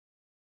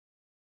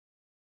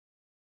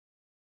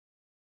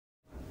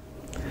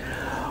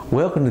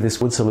Welcome to this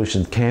Wood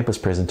Solutions campus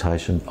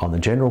presentation on the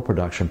general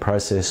production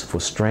process for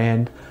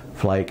strand,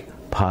 flake,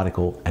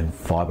 particle and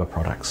fibre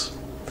products.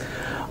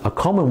 A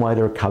common way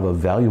to recover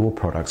valuable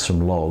products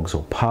from logs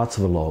or parts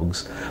of the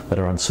logs that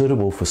are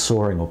unsuitable for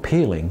sawing or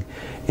peeling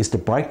is to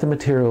break the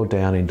material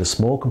down into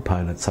small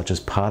components such as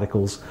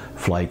particles,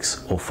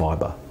 flakes or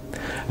fibre,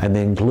 and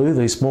then glue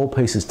these small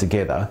pieces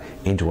together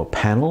into a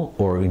panel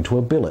or into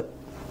a billet.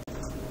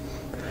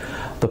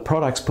 The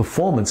product's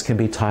performance can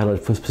be tailored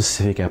for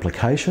specific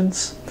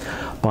applications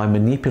by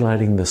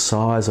manipulating the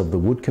size of the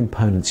wood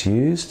components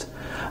used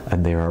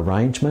and their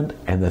arrangement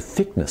and the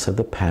thickness of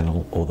the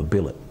panel or the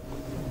billet.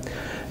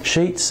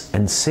 Sheets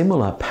and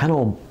similar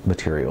panel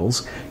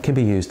materials can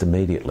be used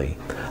immediately.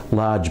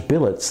 Large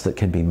billets that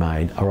can be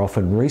made are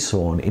often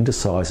resawn into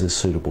sizes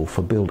suitable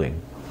for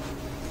building.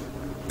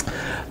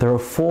 There are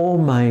four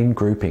main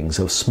groupings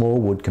of small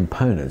wood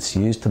components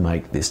used to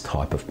make this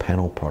type of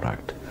panel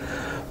product.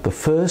 The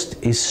first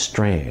is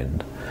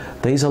strand.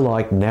 These are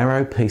like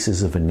narrow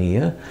pieces of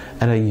veneer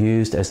and are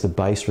used as the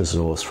base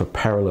resource for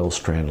parallel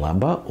strand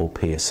lumber or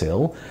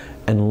PSL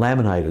and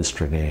laminated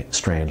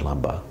strand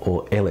lumber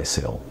or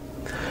LSL.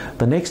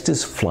 The next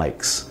is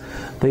flakes.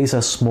 These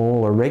are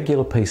small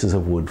irregular pieces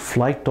of wood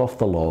flaked off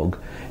the log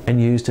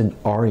and used in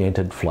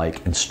oriented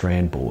flake and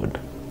strand board.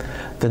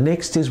 The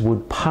next is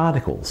wood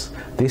particles.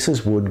 This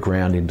is wood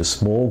ground into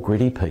small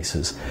gritty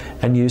pieces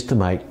and used to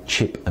make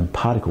chip and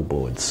particle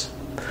boards.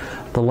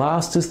 The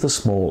last is the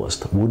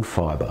smallest, wood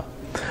fibre.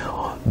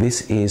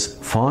 This is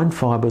fine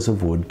fibres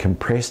of wood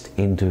compressed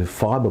into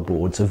fibre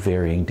boards of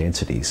varying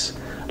densities: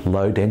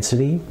 low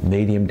density,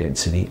 medium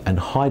density and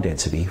high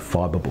density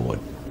fibre board.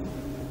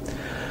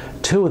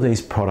 Two of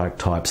these product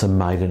types are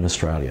made in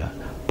Australia: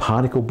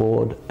 particle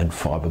board and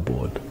fibre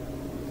board.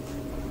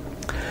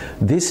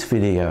 This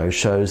video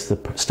shows the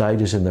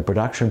stages in the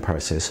production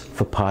process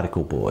for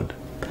particle board.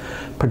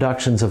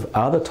 Productions of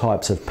other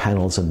types of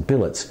panels and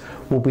billets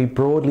will be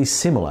broadly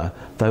similar,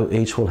 though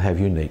each will have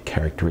unique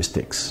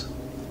characteristics.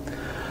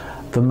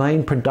 The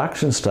main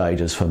production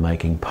stages for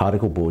making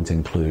particle boards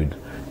include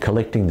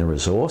collecting the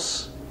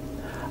resource,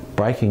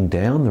 breaking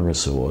down the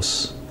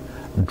resource,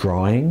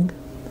 drying,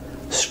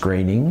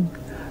 screening,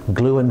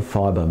 glue and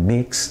fibre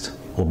mixed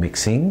or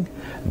mixing,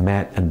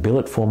 mat and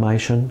billet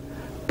formation,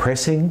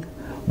 pressing,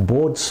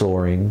 board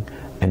sawing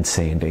and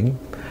sanding,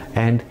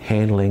 and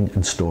handling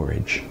and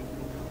storage.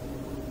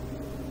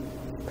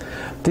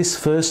 This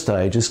first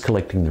stage is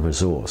collecting the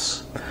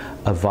resource.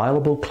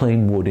 Available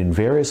clean wood in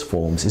various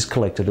forms is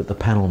collected at the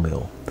panel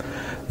mill.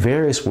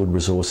 Various wood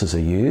resources are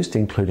used,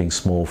 including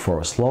small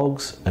forest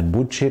logs and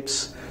wood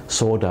chips,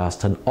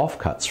 sawdust and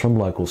offcuts from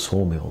local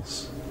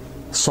sawmills.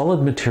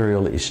 Solid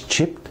material is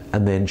chipped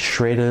and then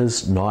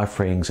shredders, knife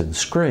rings and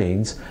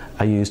screens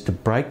are used to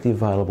break the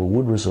available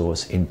wood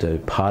resource into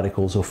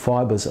particles or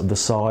fibres of the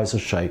size or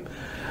shape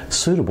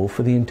suitable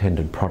for the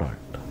intended product.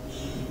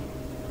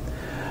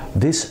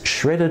 This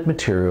shredded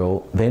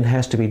material then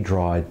has to be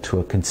dried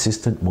to a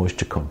consistent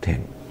moisture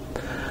content.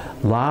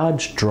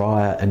 Large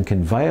dryer and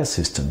conveyor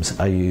systems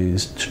are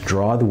used to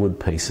dry the wood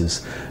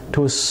pieces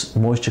to a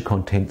moisture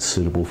content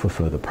suitable for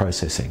further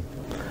processing.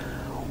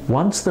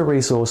 Once the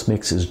resource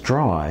mix is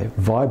dry,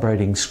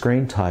 vibrating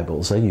screen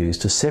tables are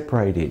used to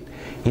separate it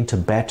into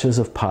batches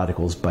of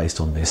particles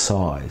based on their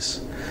size.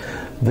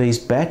 These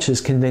batches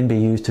can then be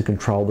used to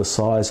control the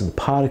size of the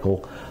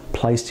particle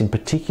placed in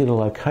particular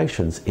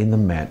locations in the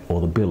mat or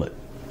the billet.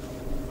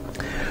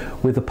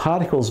 With the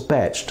particles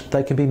batched,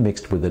 they can be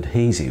mixed with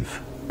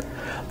adhesive.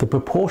 The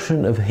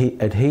proportion of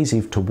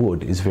adhesive to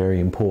wood is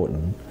very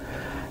important.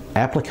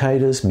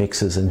 Applicators,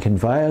 mixers and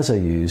conveyors are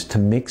used to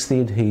mix the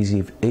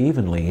adhesive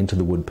evenly into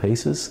the wood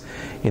pieces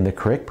in the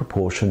correct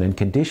proportion and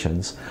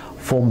conditions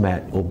for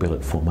mat or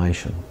billet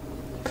formation.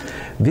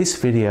 This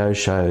video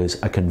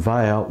shows a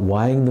conveyor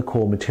weighing the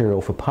core material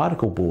for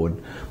particle board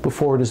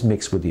before it is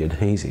mixed with the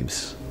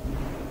adhesives.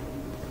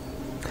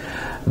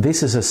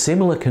 This is a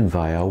similar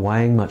conveyor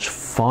weighing much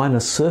finer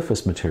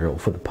surface material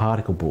for the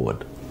particle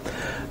board.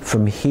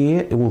 From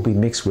here it will be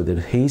mixed with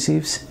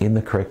adhesives in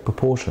the correct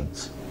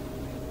proportions.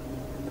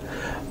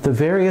 The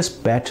various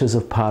batches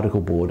of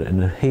particle board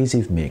and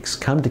adhesive mix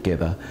come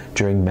together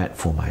during mat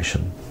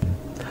formation.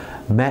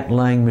 Mat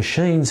laying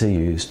machines are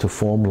used to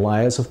form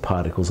layers of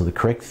particles of the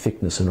correct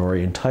thickness and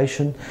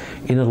orientation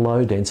in a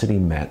low density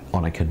mat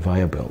on a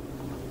conveyor belt.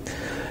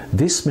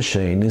 This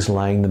machine is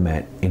laying the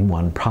mat in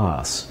one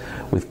pass,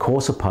 with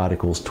coarser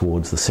particles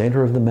towards the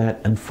centre of the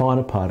mat and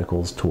finer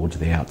particles towards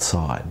the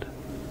outside.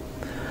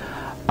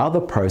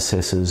 Other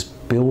processes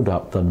build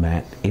up the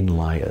mat in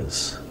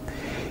layers.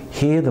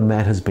 Here the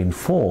mat has been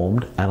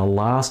formed and a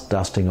last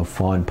dusting of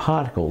fine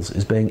particles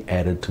is being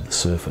added to the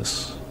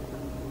surface.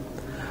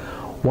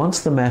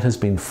 Once the mat has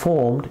been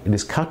formed, it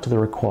is cut to the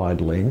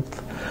required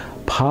length,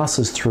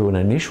 passes through an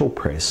initial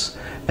press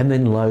and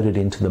then loaded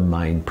into the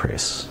main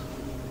press.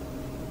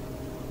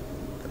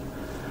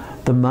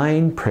 The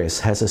main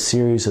press has a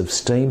series of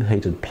steam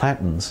heated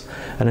platens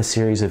and a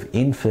series of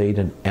in-feed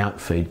and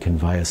out-feed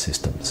conveyor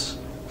systems.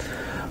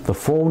 The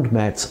formed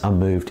mats are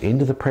moved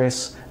into the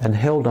press and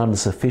held under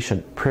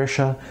sufficient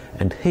pressure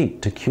and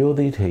heat to cure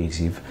the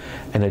adhesive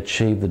and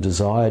achieve the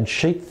desired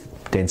sheet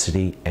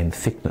density and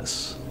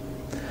thickness.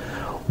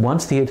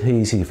 Once the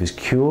adhesive is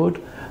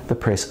cured, the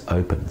press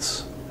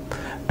opens.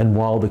 And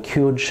while the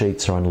cured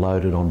sheets are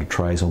unloaded onto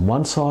trays on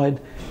one side,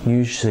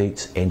 new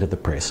sheets enter the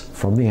press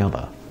from the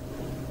other.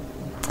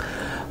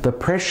 The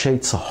press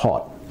sheets are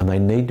hot and they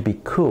need to be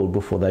cooled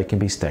before they can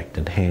be stacked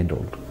and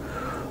handled.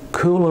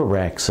 Cooler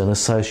racks and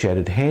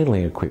associated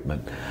handling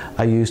equipment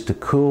are used to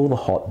cool the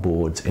hot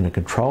boards in a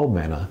controlled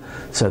manner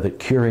so that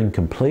curing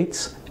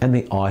completes and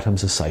the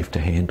items are safe to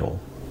handle.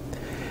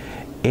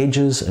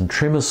 Edges and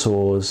trimmer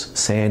saws,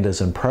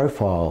 sanders and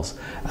profiles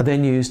are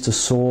then used to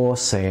saw,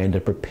 sand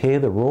and prepare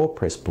the raw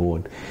press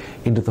board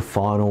into the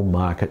final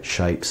market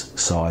shapes,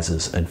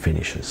 sizes and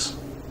finishes.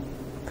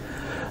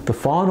 The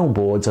final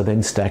boards are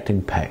then stacked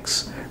in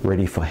packs,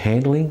 ready for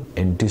handling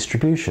and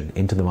distribution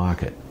into the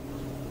market.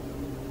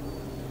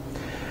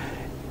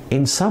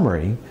 In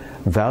summary,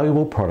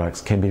 valuable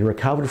products can be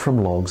recovered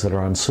from logs that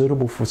are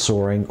unsuitable for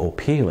sawing or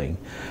peeling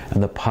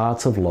and the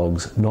parts of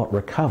logs not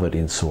recovered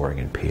in sawing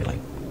and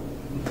peeling.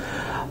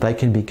 They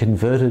can be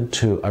converted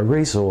to a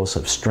resource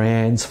of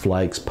strands,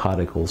 flakes,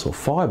 particles or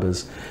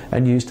fibres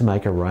and used to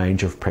make a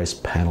range of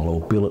pressed panel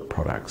or billet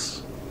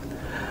products.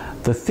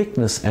 The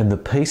thickness and the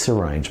piece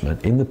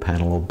arrangement in the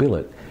panel or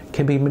billet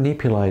can be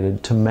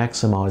manipulated to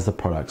maximise the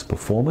product's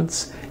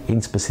performance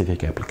in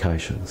specific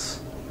applications.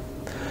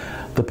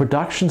 The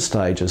production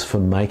stages for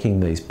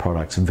making these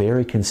products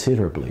vary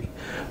considerably,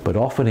 but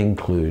often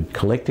include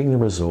collecting the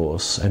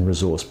resource and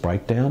resource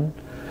breakdown,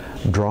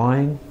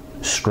 drying,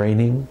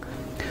 screening,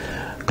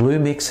 glue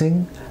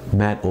mixing,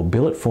 mat or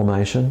billet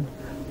formation,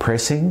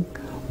 pressing,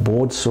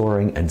 board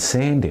sawing and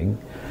sanding,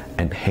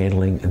 and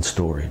handling and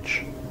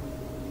storage.